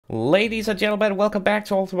Ladies and gentlemen, welcome back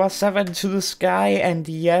to Ultima 7 to the Sky, and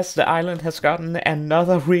yes, the island has gotten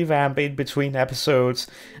another revamp in between episodes.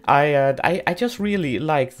 I just really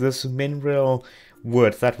like this mineral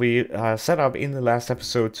wood that we set up in the last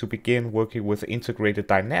episode to begin working with integrated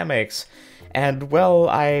dynamics. And well,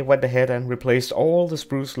 I went ahead and replaced all the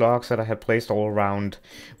spruce logs that I had placed all around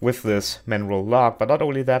with this mineral log. But not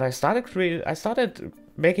only that, I started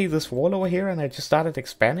making this wall over here, and I just started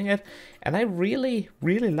expanding it. And I really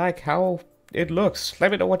like how it looks.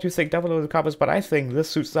 Let me know what you think down below in the comments, but I think this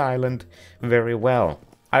suits the island very well.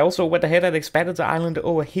 I also went ahead and expanded the island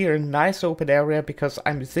over here, nice open area, because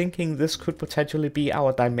I'm thinking this could potentially be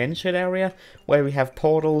our dimension area, where we have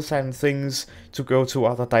portals and things to go to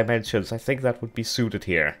other dimensions. I think that would be suited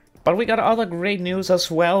here. But we got other great news as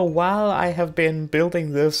well. While I have been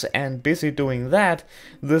building this and busy doing that,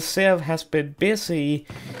 the Civ has been busy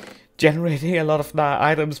generating a lot of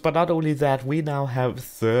items, but not only that, we now have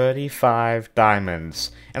 35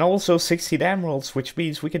 diamonds and also 16 emeralds, which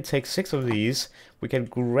means we can take 6 of these, we can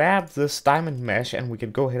grab this diamond mesh, and we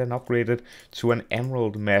can go ahead and upgrade it to an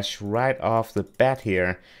emerald mesh right off the bat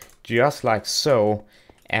here, just like so,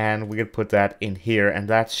 and we can put that in here, and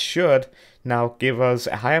that should now give us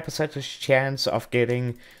a higher percentage chance of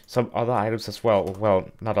getting some other items as well. Well,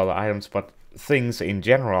 not other items, but things in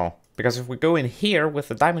general. Because if we go in here with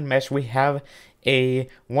the diamond mesh, we have a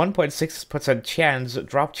 1.6% chance,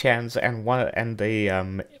 drop chance, and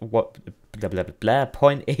a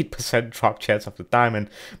 0.8% drop chance of the diamond.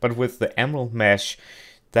 But with the emerald mesh,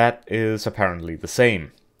 that is apparently the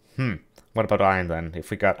same. What about iron then? If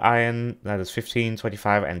we got iron, that is 15,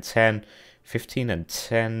 25, and 10. 15 and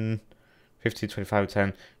 10. 15, 25,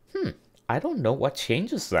 10. I don't know what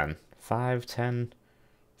changes then. 5, 10.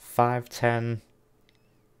 5, 10.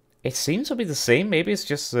 It seems to be the same. Maybe it's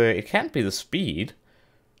just, it can't be the speed.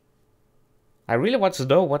 I really want to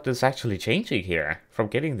know what is actually changing here from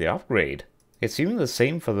getting the upgrade. It's even the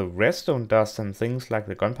same for the redstone dust and things like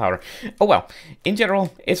the gunpowder. Oh well, in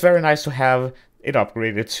general, it's very nice to have it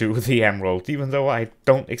upgraded to the emerald, even though I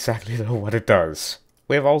don't exactly know what it does.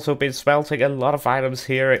 We have also been smelting a lot of items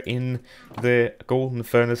here in the golden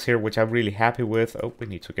furnace here, which I'm really happy with. Oh, we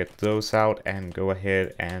need to get those out and go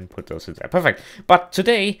ahead and put those in there. Perfect. But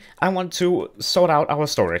today I want to sort out our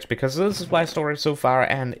storage, because this is my storage so far,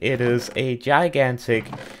 and it is a gigantic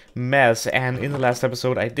mess. And in the last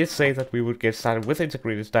episode I did say that we would get started with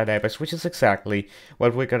integrated dynamics, which is exactly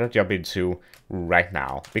what we're gonna jump into right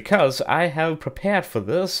now, because I have prepared for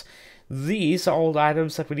this. These are all the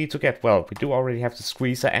items that we need to get. Well, we do already have the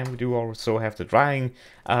squeezer, and we do also have the drying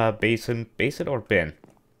basin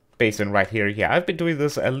right here. Yeah, I've been doing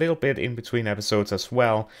this a little bit in between episodes as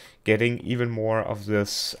well, getting even more of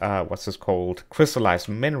this, what's this called, crystallized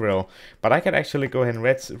mineral. But I can actually go ahead and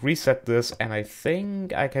reset this, and I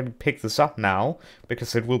think I can pick this up now,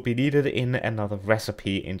 because it will be needed in another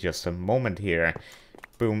recipe in just a moment here.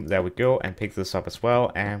 Boom, there we go, and pick this up as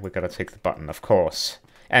well, and we're gonna take the button, of course.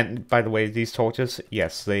 And by the way, these torches,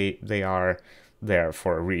 yes, they are there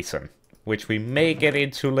for a reason, which we may get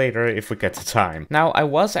into later if we get the time. Now, I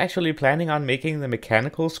was actually planning on making the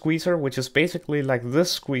mechanical squeezer, which is basically like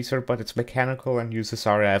this squeezer, but it's mechanical and uses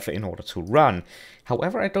RF in order to run.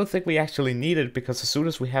 However, I don't think we actually need it, because as soon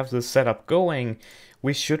as we have this setup going,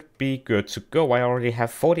 we should be good to go. I already have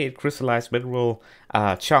 48 crystallized mineral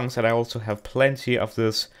chunks, and I also have plenty of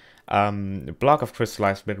this block of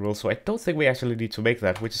crystallized minerals, so I don't think we actually need to make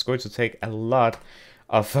that, which is going to take a lot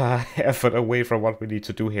of effort away from what we need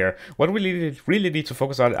to do here. What we really need to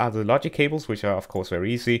focus on are the logic cables, which are of course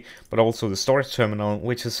very easy, but also the storage terminal,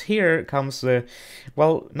 which is here comes the,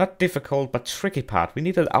 well, not difficult but tricky part. We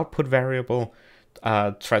need an output variable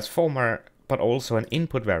transformer, but also an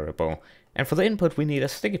input variable, and for the input we need a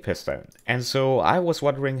sticky piston. And so I was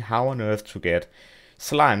wondering how on earth to get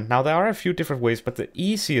slime. Now, there are a few different ways, but the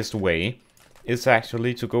easiest way is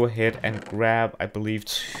actually to go ahead and grab, I believe,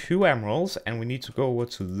 2 emeralds, and we need to go over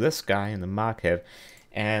to this guy in the market,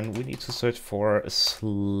 and we need to search for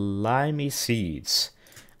slimy seeds.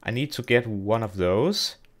 I need to get one of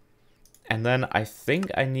those, and then I think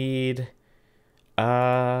I need,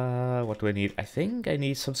 what do I need? I think I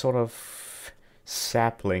need some sort of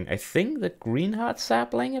sapling. I think the green heart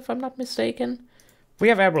sapling, if I'm not mistaken. We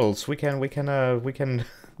have emeralds. We can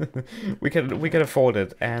afford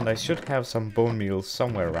it, and I should have some bone meal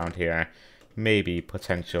somewhere around here. Maybe,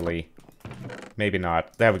 potentially. Maybe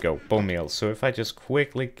not. There we go, bone meal. So if I just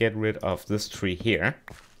quickly get rid of this tree here,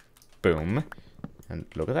 boom, and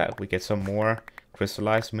look at that, we get some more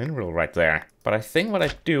crystallized mineral right there. But I think what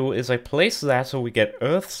I do is I place that so we get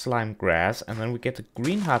earth slime grass, and then we get the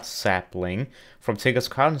green heart sapling from Tigger's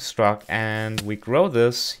cotton stalk, and we grow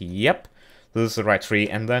this. Yep, this is the right tree,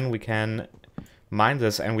 and then we can mine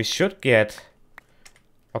this, and we should get...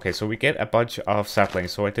 Okay, so we get a bunch of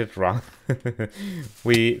saplings, so I did it wrong.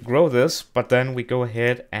 We grow this, but then we go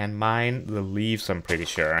ahead and mine the leaves, I'm pretty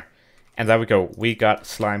sure. And there we go, we got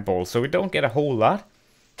slime balls. So we don't get a whole lot.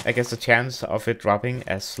 I guess the chance of it dropping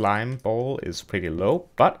a slime ball is pretty low,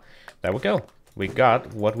 but there we go. We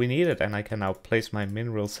got what we needed, and I can now place my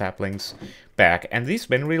mineral saplings back. And these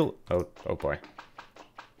mineral... Oh boy.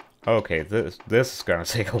 Okay, this is gonna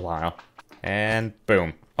take a while. And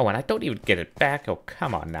boom. Oh, and I don't even get it back. Oh,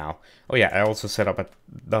 come on now. Oh yeah, I also set up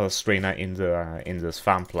another strainer in this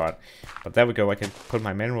farm plot. But there we go, I can put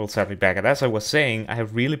my mineral sapling back. And as I was saying, I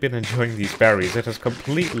have really been enjoying these berries. It has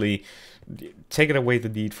completely taken away the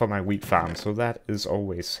need for my wheat farm. So that is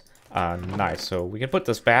always nice. So we can put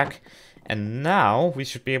this back. And now we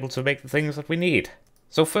should be able to make the things that we need.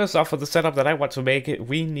 So first off, for the setup that I want to make,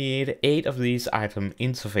 we need 8 of these item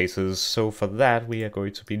interfaces. So for that, we are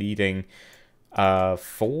going to be needing... 2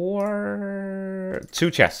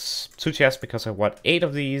 chests. 2 chests because I want 8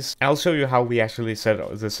 of these. I'll show you how we actually set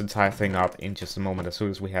this entire thing up in just a moment as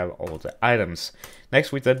soon as we have all the items.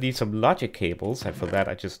 Next we then need some logic cables, and for that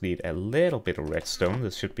I just need a little bit of redstone.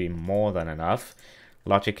 This should be more than enough.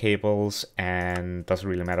 Logic cables, and doesn't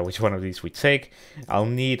really matter which one of these we take. I'll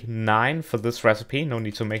need 9 for this recipe. No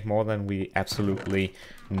need to make more than we absolutely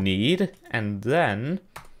need. And then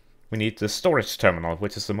we need the storage terminal,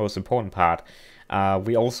 which is the most important part.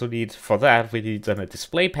 We also need, for that, we need then a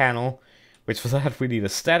display panel, which for that we need a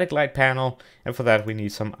static light panel, and for that we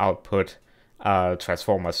need some output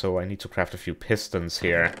transformers, so I need to craft a few pistons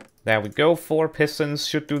here. There we go, 4 pistons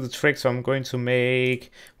should do the trick, so I'm going to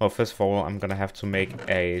make... Well, first of all, I'm gonna have to make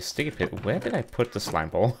a sticky pit. Where did I put the slime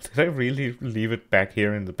ball? Did I really leave it back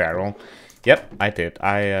here in the barrel? Yep, I did.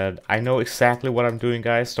 I know exactly what I'm doing,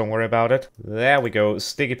 guys. Don't worry about it. There we go,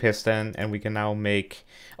 sticky piston, and we can now make...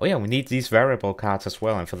 Oh yeah, we need these variable cards as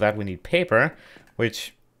well, and for that we need paper,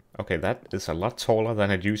 which... Okay, that is a lot taller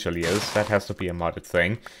than it usually is. That has to be a modded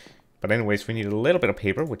thing. But anyways, we need a little bit of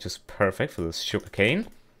paper, which is perfect for this sugarcane.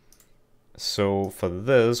 So for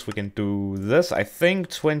this, we can do this. I think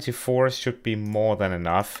 24 should be more than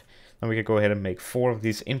enough. Then we can go ahead and make 4 of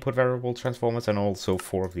these input variable transformers and also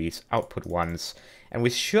 4 of these output ones. And we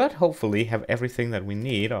should hopefully have everything that we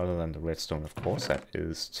need, other than the redstone, of course. That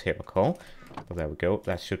is typical. But there we go.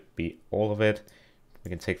 That should be all of it. We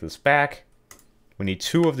can take this back. We need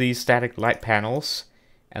 2 of these static light panels.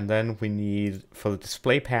 And then we need, for the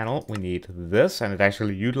display panel, we need this. And it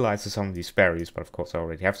actually utilizes some of these berries. But of course I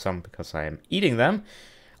already have some because I am eating them.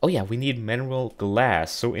 Oh yeah, we need mineral glass.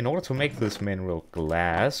 So in order to make this mineral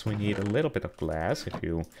glass, we need a little bit of glass, if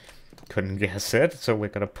you couldn't guess it. So we're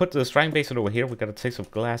gonna put the string basin over here. We're gonna take some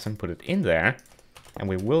glass and put it in there. And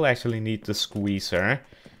we will actually need the squeezer.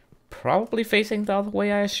 Probably facing the other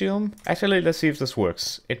way, I assume. Actually, let's see if this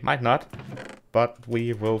works. It might not, but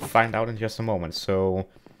we will find out in just a moment. So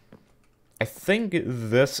I think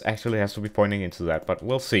this actually has to be pointing into that, but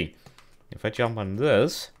we'll see. If I jump on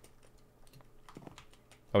this...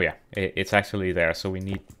 Oh yeah, it's actually there, so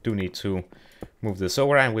we do need to move this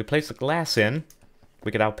over, and we place the glass in.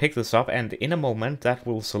 We can now pick this up, and in a moment that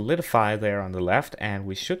will solidify there on the left, and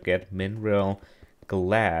we should get mineral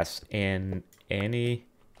glass in any...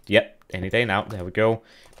 Yep, any day now. There we go.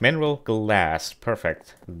 Mineral glass.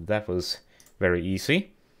 Perfect. That was very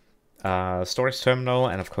easy. Storage terminal,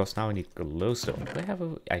 and of course now I need glowstone. Do I have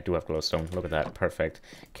I do have glowstone. Look at that. Perfect.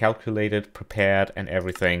 Calculated, prepared, and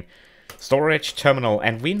everything. Storage terminal,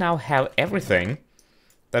 and we now have everything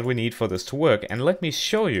that we need for this to work. And let me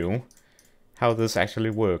show you how this actually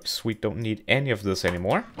works. We don't need any of this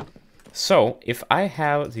anymore. So if I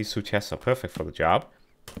have these 2 chests are perfect for the job.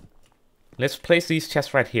 Let's place these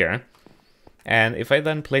chests right here. And if I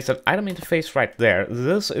then place an item interface right there,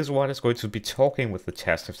 this is what is going to be talking with the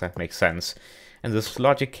chest, if that makes sense. And this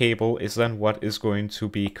logic cable is then what is going to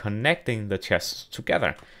be connecting the chests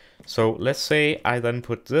together. So let's say I then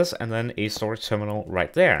put this and then a storage terminal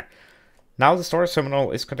right there. Now the storage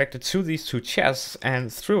terminal is connected to these 2 chests,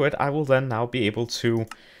 and through it I will then now be able to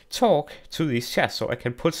talk to these chests. So I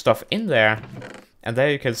can put stuff in there, and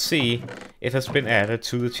there you can see it has been added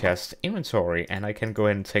to the chest inventory, and I can go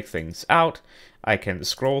ahead and take things out. I can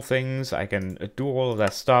scroll things, I can do all of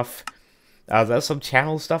that stuff. There's some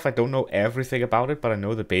channel stuff, I don't know everything about it, but I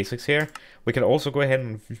know the basics here. We can also go ahead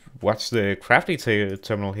and watch the crafting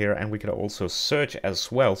terminal here, and we can also search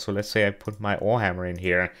as well. So let's say I put my ore hammer in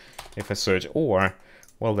here. If I search ore,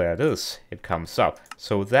 well, there it is. It comes up.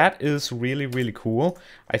 So that is really, really cool.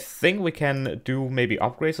 I think we can do maybe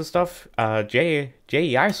upgrades and stuff.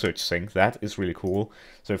 JEI search sync, that is really cool.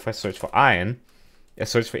 So if I search for iron, I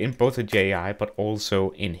search for in both the JEI, but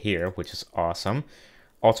also in here, which is awesome.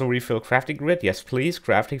 Auto refill crafting grid, yes please.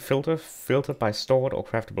 Crafting filter, filtered by stored or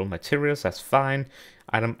craftable materials, that's fine.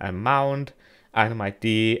 Item amount, item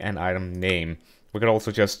ID, and item name. We could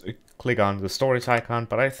also just click on the storage icon,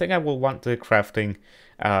 but I think I will want the crafting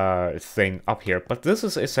thing up here. But this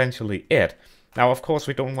is essentially it. Now, of course,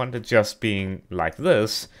 we don't want it just being like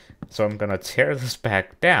this, so I'm gonna tear this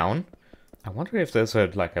back down. I wonder if there's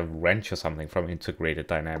like a wrench or something from Integrated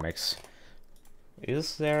Dynamics.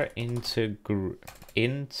 Is there integrate?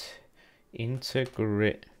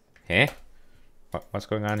 Huh? What's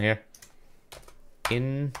going on here?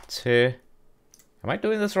 Am I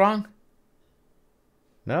doing this wrong?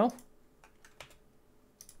 No?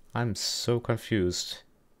 I'm so confused.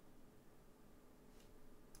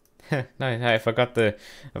 No, I forgot the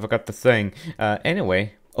thing.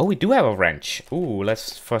 Anyway, oh, we do have a wrench. Ooh,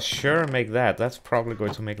 let's for sure make that. That's probably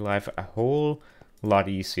going to make life a whole lot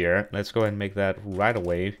easier. Let's go ahead and make that right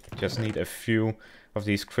away. Just need a few of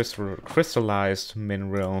these crystallized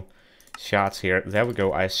mineral shards here. There we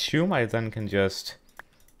go. I assume I then can just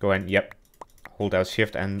go and, yep, hold down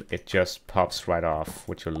shift and it just pops right off.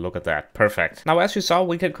 Would you look at that? Perfect. Now, as you saw,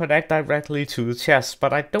 we can connect directly to the chest,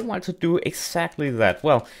 but I don't want to do exactly that.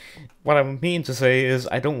 Well, what I mean to say is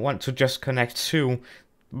I don't want to just connect to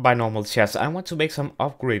my normal chests. I want to make some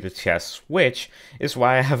upgraded chests, which is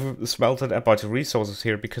why I have smelted a bunch of resources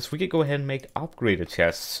here, because we can go ahead and make upgraded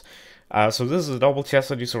chests. So this is a double chest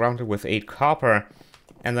that you surrounded with 8 copper.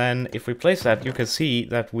 And then if we place that, you can see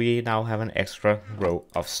that we now have an extra row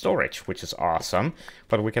of storage, which is awesome.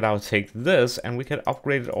 But we can now take this and we can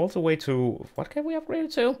upgrade it all the way to, what can we upgrade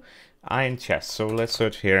it to? Iron chest. So let's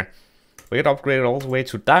search here. We can upgrade it all the way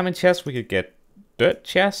to diamond chest. We could get dirt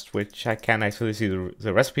chest, which I can't actually see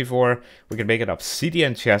the recipe for. We can make an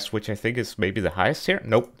obsidian chest, which I think is maybe the highest here.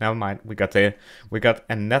 Nope, never mind. We got a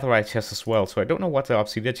netherite chest as well. So I don't know what the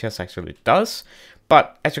obsidian chest actually does.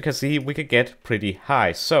 But as you can see, we could get pretty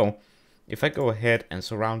high. So if I go ahead and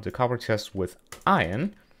surround the copper chest with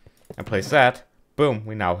iron and place that, boom,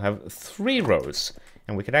 we now have 3 rows.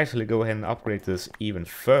 And we can actually go ahead and upgrade this even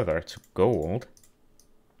further to gold.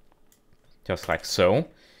 Just like so.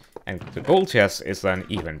 And the gold chest is then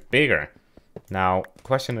even bigger. Now,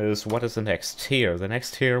 question is, what is the next tier? The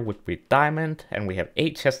next tier would be diamond, and we have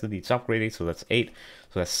 8 chests that needs upgrading, so that's 8.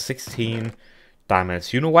 So that's 16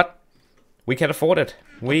 diamonds. You know what? We can afford it.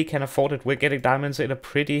 We can afford it. We're getting diamonds in a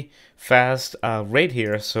pretty fast rate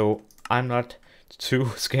here, so I'm not too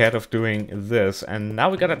scared of doing this. And now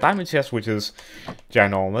we got a diamond chest, which is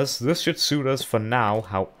ginormous. This should suit us for now.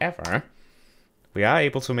 However, we are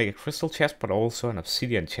able to make a crystal chest, but also an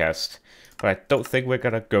obsidian chest. But I don't think we're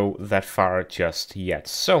gonna go that far just yet.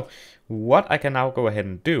 So, what I can now go ahead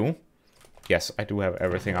and do... Yes, I do have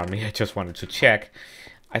everything on me. I just wanted to check.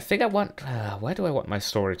 I think I want... where do I want my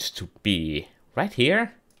storage to be? Right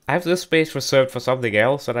here? I have this space reserved for something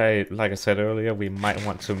else that like I said earlier, we might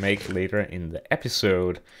want to make later in the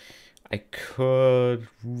episode. I could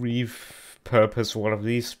repurpose one of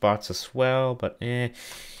these spots as well, but it's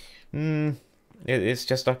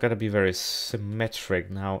just not gonna be very symmetric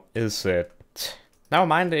now, is it? Now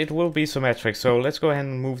mind, it will be symmetric, so let's go ahead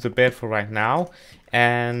and move the bed for right now.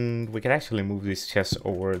 And we can actually move these chests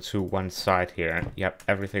over to one side here. Yep,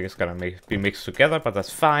 everything is gonna be mixed together, but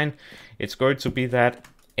that's fine. It's going to be that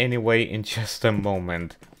anyway in just a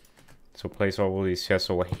moment. So place all these chests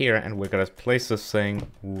over here, and we're gonna place this thing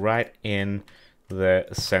right in the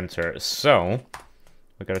center. So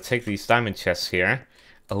we're gonna take these diamond chests here.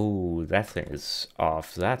 Oh, that thing is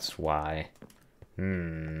off. That's why.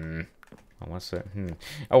 What's that?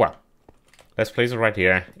 Oh well. Let's place it right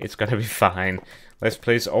here. It's gonna be fine. Let's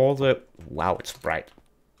place all the... Wow, it's bright.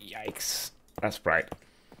 Yikes. That's bright.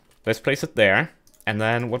 Let's place it there. And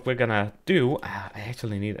then what we're gonna do... I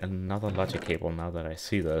actually need another logic cable now that I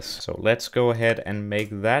see this. So let's go ahead and make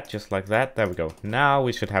that just like that. There we go. Now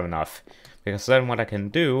we should have enough. Because then what I can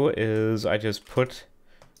do is I just put...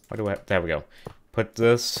 What do I... There we go. Put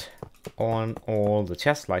this on all the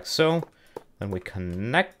chests like so. Then we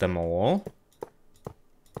connect them all.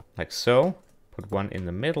 Like so. Put one in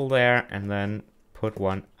the middle there. And then put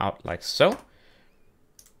one out like so.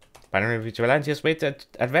 Binary Vigilantes made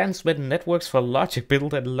advanced networks for logic.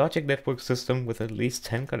 Build a logic network system with at least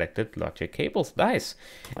 10 connected logic cables. Nice.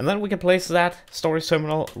 And then we can place that storage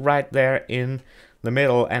terminal right there in the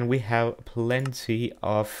middle. And we have plenty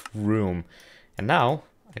of room. And now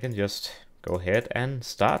I can just... go ahead and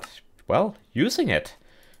start, well, using it.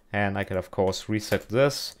 And I can, of course, reset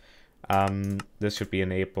this. This should be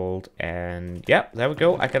enabled. And yeah, there we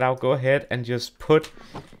go. I can now go ahead and just put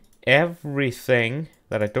everything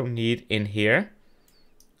that I don't need in here.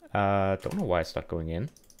 Don't know why it's not going in.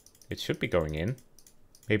 It should be going in.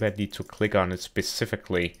 Maybe I need to click on it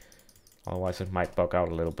specifically. Otherwise it might bug out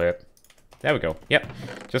a little bit. There we go. Yep.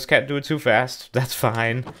 Just can't do it too fast. That's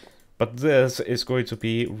fine. But this is going to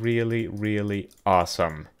be really, really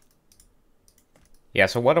awesome. Yeah,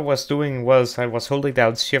 so what I was doing was I was holding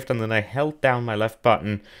down Shift and then I held down my left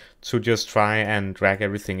button to just try and drag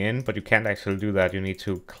everything in. But you can't actually do that. You need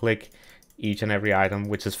to click each and every item,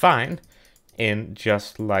 which is fine, in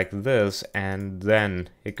just like this. And then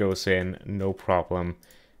it goes in, no problem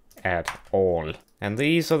at all. And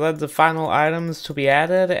these are then the final items to be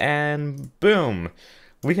added, and boom!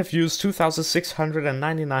 We have used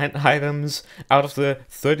 2,699 items out of the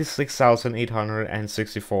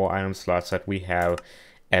 36,864 item slots that we have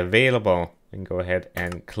available. We can go ahead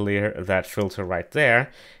and clear that filter right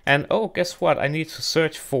there. And oh, guess what? I need to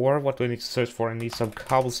search for, what do I need to search for? I need some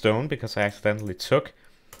cobblestone because I accidentally took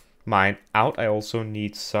mine out. I also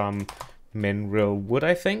need some mineral wood,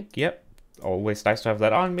 I think. Yep. Always nice to have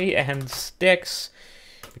that on me, and sticks,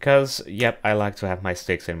 because yep, I like to have my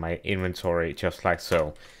sticks in my inventory just like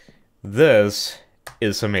so. This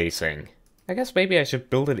is amazing. I guess maybe I should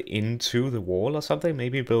build it into the wall or something,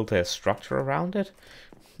 maybe build a structure around it.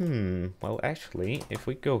 Well actually, if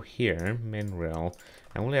we go here, mineral,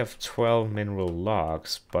 I only have 12 mineral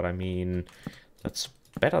logs, but I mean, that's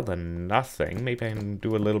better than nothing. Maybe I can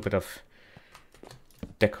do a little bit of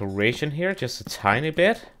decoration here, just a tiny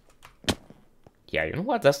bit. Yeah, you know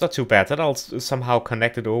what? That's not too bad. That I'll somehow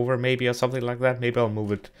connect it over, maybe, or something like that. Maybe I'll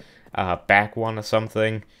move it back one or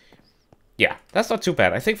something. Yeah, that's not too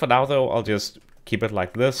bad. I think for now, though, I'll just keep it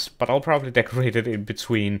like this. But I'll probably decorate it in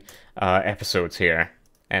between episodes here.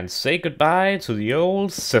 And say goodbye to the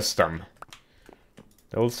old system.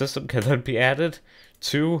 The old system can then be added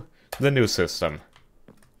to the new system.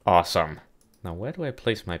 Awesome. Now, where do I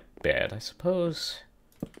place my bed? I suppose...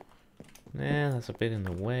 yeah, that's a bit in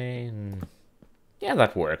the way. Yeah,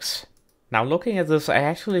 that works. Now looking at this, I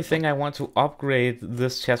actually think I want to upgrade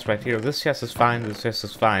this chest right here. This chest is fine, this chest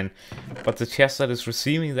is fine. But the chest that is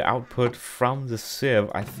receiving the output from the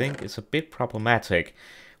sieve, I think is a bit problematic.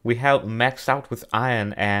 We have maxed out with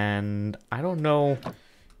iron, and I don't know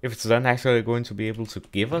if it's then actually going to be able to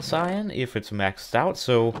give us iron if it's maxed out.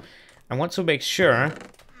 So I want to make sure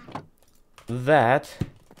that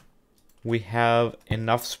we have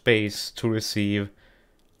enough space to receive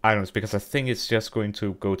items, because I think it's just going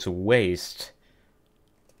to go to waste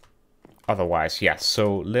otherwise. Yes,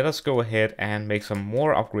 so let us go ahead and make some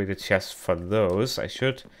more upgraded chests for those. I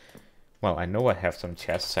should, well, I know I have some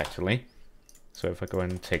chests actually. So if I go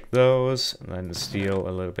and take those, and then steal a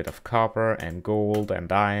little bit of copper and gold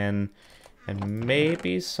and iron, and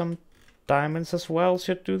maybe some diamonds as well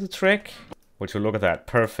should do the trick. Which will look at that,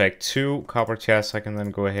 perfect. 2 copper chests, I can then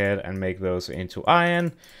go ahead and make those into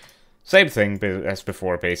iron. Same thing as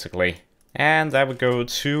before, basically. And there we go,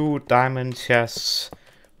 2 diamond chests.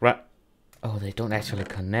 Right. Oh, they don't actually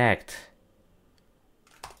connect.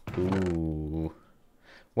 Ooh.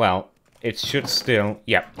 Well, it should still...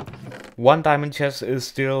 yep. 1 diamond chest is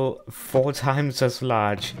still 4 times as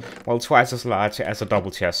large. Well, twice as large as a double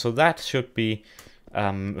chest. So that should be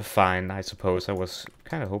fine, I suppose. I was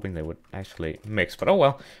kind of hoping they would actually mix. But oh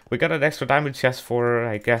well. We got an extra diamond chest for,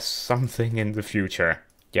 I guess, something in the future.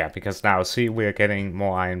 Yeah, because now, see, we're getting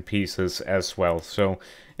more iron pieces as well. So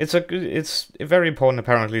it's very important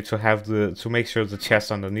apparently to have to make sure the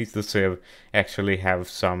chest underneath the sieve actually have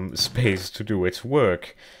some space to do its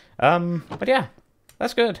work. But yeah,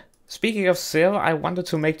 that's good. Speaking of sieve, I wanted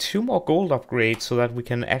to make 2 more gold upgrades so that we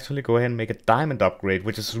can actually go ahead and make a diamond upgrade,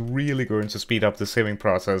 which is really going to speed up the sieving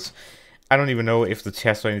process. I don't even know if the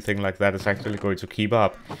chest or anything like that is actually going to keep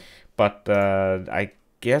up, but I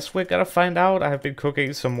guess we're gonna find out. I have been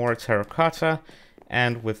cooking some more terracotta,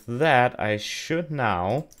 and with that I should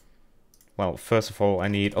now, well, first of all I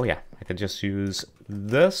need, oh yeah, I can just use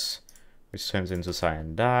this, which turns into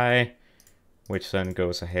cyan dye, which then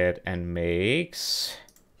goes ahead and makes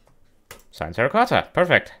cyan terracotta.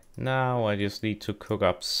 Perfect. Now I just need to cook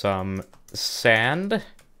up some sand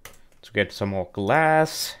to get some more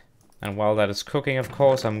glass, and while that is cooking, of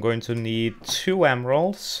course, I'm going to need 2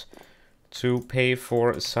 emeralds to pay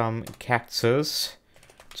for some cactus.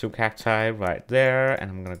 2 cacti right there, and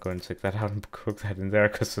I'm gonna go and take that out and cook that in there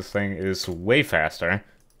because this thing is way faster.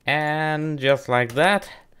 And just like that,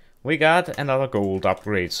 we got another gold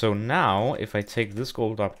upgrade. So now, if I take this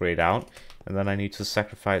gold upgrade out, And then I need to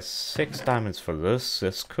sacrifice 6 diamonds for this.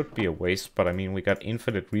 This could be a waste, but I mean, we got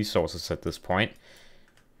infinite resources at this point.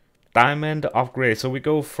 Diamond upgrade. So we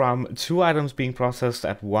go from 2 items being processed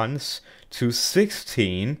at once to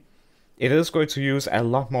 16. It is going to use a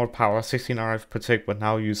lot more power, 16 RF per tick, but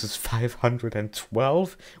now uses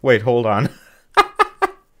 512. Wait, hold on.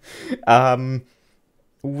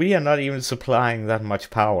 We are not even supplying that much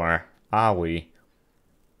power, are we?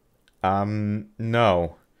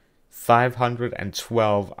 No.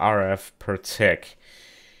 512 RF per tick.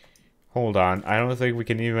 Hold on, I don't think we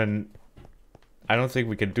can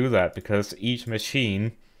do that, because each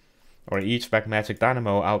machine, or each magmatic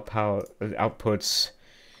dynamo outputs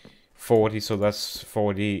 40, so that's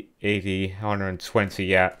 40, 80, 120,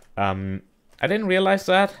 yeah. I didn't realize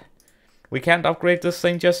that. We can't upgrade this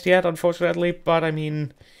thing just yet, unfortunately, but I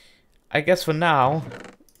mean, I guess for now,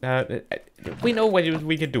 we know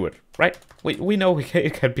we can do it, right? We know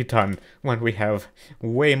it can be done when we have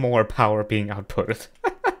way more power being outputted.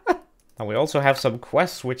 And we also have some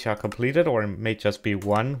quests which are completed, or it may just be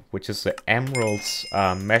one, which is the Emeralds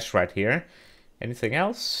mesh right here. Anything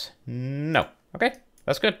else? No. Okay,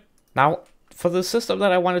 that's good. Now, for the system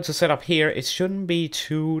that I wanted to set up here, it shouldn't be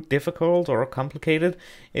too difficult or complicated.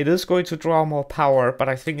 It is going to draw more power, but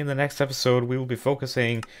I think in the next episode we will be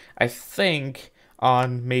focusing, I think,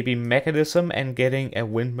 on maybe mechanism and getting a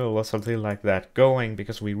windmill or something like that going,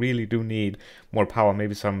 because we really do need more power,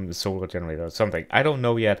 maybe some solar generator or something. I don't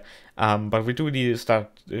know yet, but we do need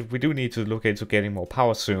to look into getting more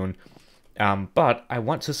power soon. But I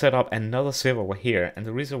want to set up another sieve over here, and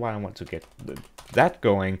the reason why I want to get that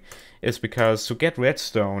going is because to get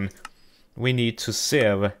redstone, we need to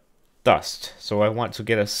sieve dust. So I want to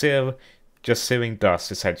get a sieve just sieving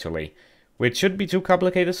dust, essentially. Which shouldn't be too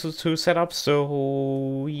complicated to set up,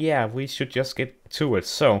 so yeah, we should just get to it.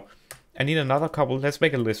 So, I need another let's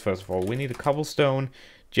make a list first of all. We need a cobblestone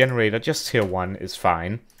generator, just tier 1 is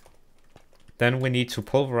fine. Then we need to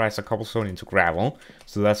pulverize a cobblestone into gravel,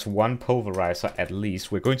 so that's 1 pulverizer at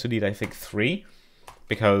least. We're going to need, I think, 3,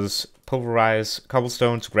 because pulverize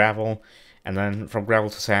cobblestone to gravel, and then from gravel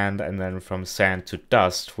to sand, and then from sand to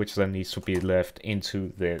dust, which then needs to be left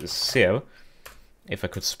into the sieve. If I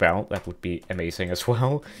could spell, that would be amazing as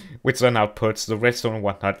well. Which then outputs the redstone and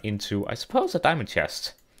whatnot into, I suppose, a diamond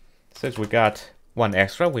chest. Since we got 1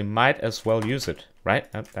 extra, we might as well use it, right?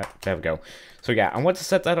 There we go. So yeah, I want to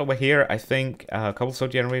set that over here. I think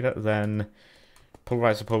cobblestone generator, then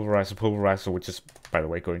pulverizer, which is, by the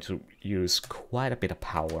way, going to use quite a bit of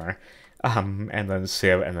power. And then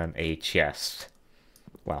sieve, and then a chest.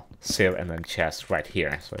 Well, sieve and then chest right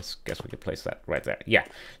here. So I guess we can place that right there. Yeah,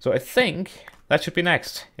 so I think that should be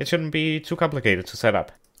next. It shouldn't be too complicated to set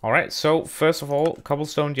up. Alright, so first of all,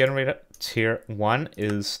 cobblestone generator tier 1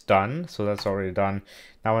 is done. So that's already done.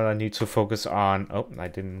 Now I need to focus on... Oh, I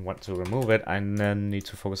didn't want to remove it. I then need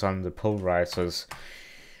to focus on the pulverizers.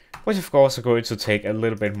 Which of course are going to take a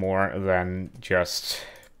little bit more than just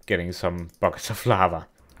getting some buckets of lava.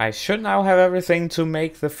 I should now have everything to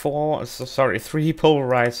make the 3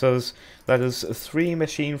 pulverizers. That is 3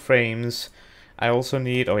 machine frames. I also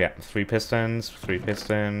need, 3 pistons,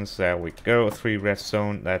 there we go, 3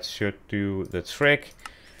 redstone, that should do the trick.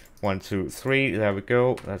 1, 2, 3, there we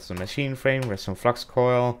go, that's the machine frame, redstone flux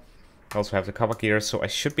coil. I also have the copper gear, so I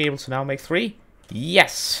should be able to now make 3.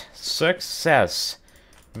 Yes! Success!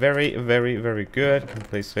 Very, very, very good. Can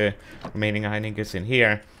place the remaining iron ingots in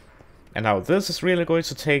here. And now this is really going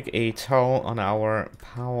to take a toll on our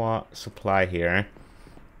power supply here.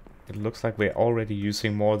 It looks like we're already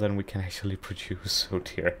using more than we can actually produce. Oh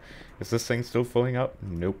dear. Is this thing still filling up?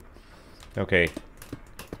 Nope. Okay.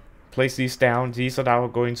 Place these down. These are now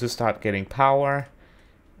going to start getting power.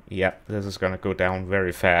 Yep, this is gonna go down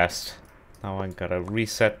very fast. Now I'm gonna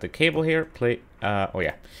reset the cable here.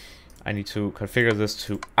 I need to configure this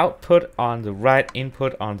to output on the right,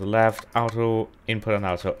 input on the left, auto input and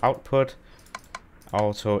auto output.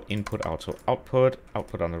 Auto input, auto output,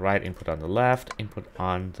 output on the right, input on the left, input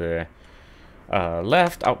on the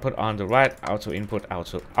left, output on the right, auto input,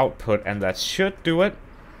 auto output, and that should do it.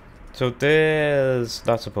 So this is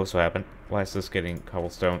not supposed to happen. Why is this getting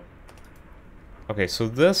cobblestone? Okay, so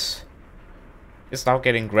this is now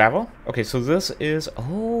getting gravel. Okay, so this is...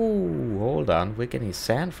 Oh, hold on. We're getting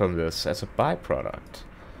sand from this as a byproduct.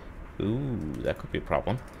 Ooh, that could be a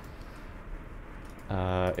problem.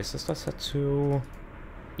 Is this set to...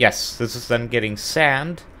 Yes, this is then getting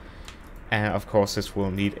sand. And of course this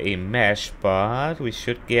will need a mesh, but we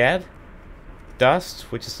should get dust,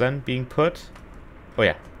 which is then being put... Oh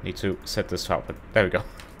yeah, need to set this to output. There we go.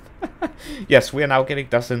 Yes, we are now getting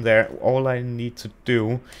dust in there. All I need to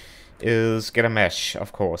do is get a mesh,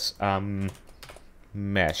 of course.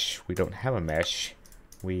 Mesh. We don't have a mesh.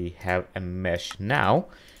 We have a mesh now.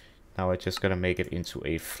 Now I just gotta make it into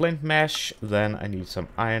a flint mesh. Then I need some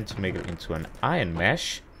iron to make it into an iron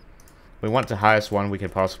mesh. We want the highest one we can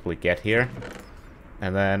possibly get here.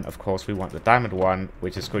 And then, of course, we want the diamond one,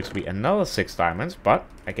 which is going to be another 6 diamonds. But,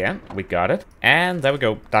 again, we got it. And there we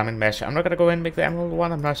go, diamond mesh. I'm not going to go in and make the emerald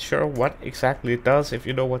one. I'm not sure what exactly it does. If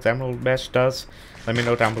you know what the emerald mesh does, let me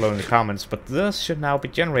know down below in the comments. But this should now be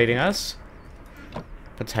generating us,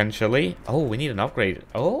 potentially. Oh, we need an upgrade.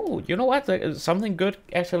 Oh, you know what? Something good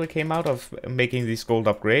actually came out of making these gold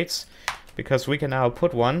upgrades. Because we can now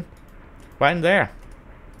put one right in there.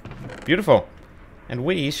 Beautiful. And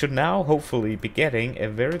we should now hopefully be getting a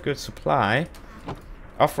very good supply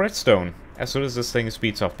of redstone. As soon as this thing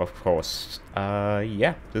speeds up, of course.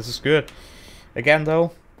 Yeah, this is good. Again,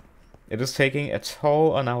 though, it is taking a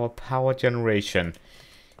toll on our power generation.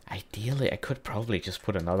 Ideally, I could probably just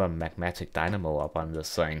put another magmatic dynamo up on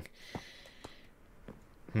this thing.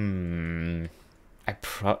 You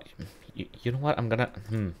know what? I'm gonna...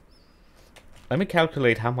 Let me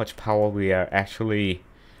calculate how much power we are actually...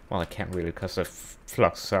 Well, I can't really because the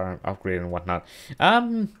flux are upgraded and whatnot. Let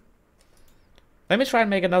me try and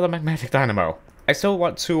make another magmatic dynamo. I still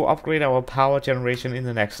want to upgrade our power generation in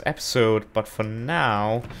the next episode, but for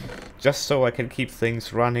now, just so I can keep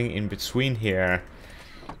things running in between here,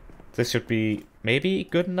 this should be maybe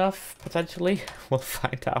good enough, potentially. We'll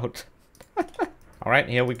find out. Alright,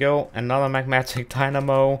 here we go. Another magmatic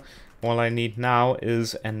dynamo. All I need now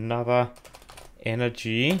is another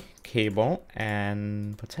energy cable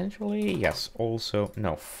and potentially, yes, also,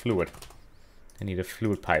 no, fluid. I need a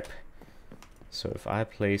fluid pipe. So if I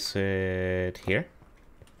place it here,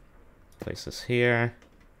 place this here,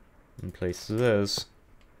 and place this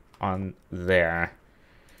on there.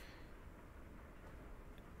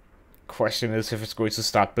 Question is if it's going to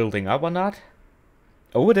start building up or not.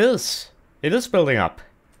 Oh, it is. It is building up.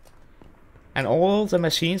 And all the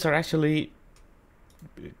machines are actually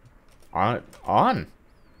on.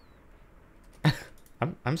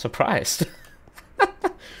 I'm surprised.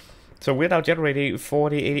 So we're now generating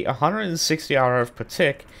 40, 80, 160 RF per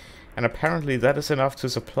tick, and apparently that is enough to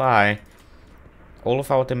supply all of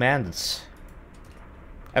our demands.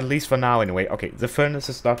 At least for now, anyway. Okay, the furnace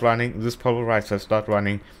is not running, this pulverizer is not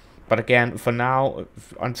running, but again, for now,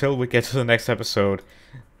 until we get to the next episode,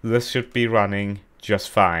 this should be running just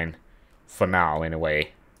fine. For now,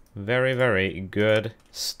 anyway. Very, very good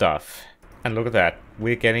stuff. And look at that,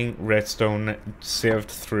 we're getting redstone sieved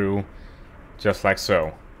through just like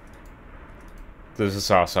so. This is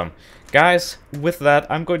awesome. Guys, with that,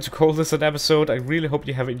 I'm going to call this an episode. I really hope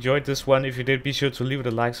you have enjoyed this one. If you did, be sure to leave it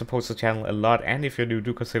a like, support the channel a lot. And if you're new,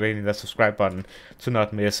 do consider hitting that subscribe button to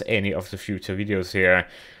not miss any of the future videos here.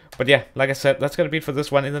 But yeah, like I said, that's going to be it for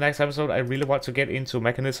this one. In the next episode, I really want to get into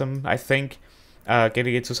mechanism, I think.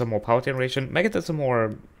 Getting into some more power generation. Mechanism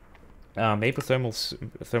or maybe thermal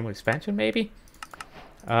expansion, maybe?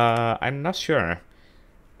 I'm not sure.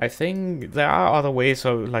 I think there are other ways,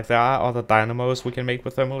 so like there are other dynamos we can make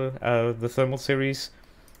with the thermal series,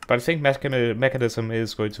 but I think mechanism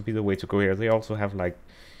is going to be the way to go here. They also have like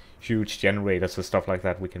huge generators and stuff like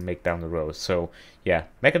that we can make down the road. So yeah,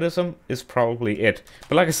 mechanism is probably it.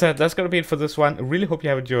 But like I said, that's gonna be it for this one. I really hope you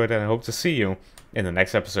have enjoyed, and I hope to see you in the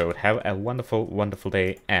next episode. Have a wonderful, wonderful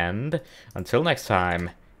day, and until next time,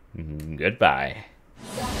 goodbye.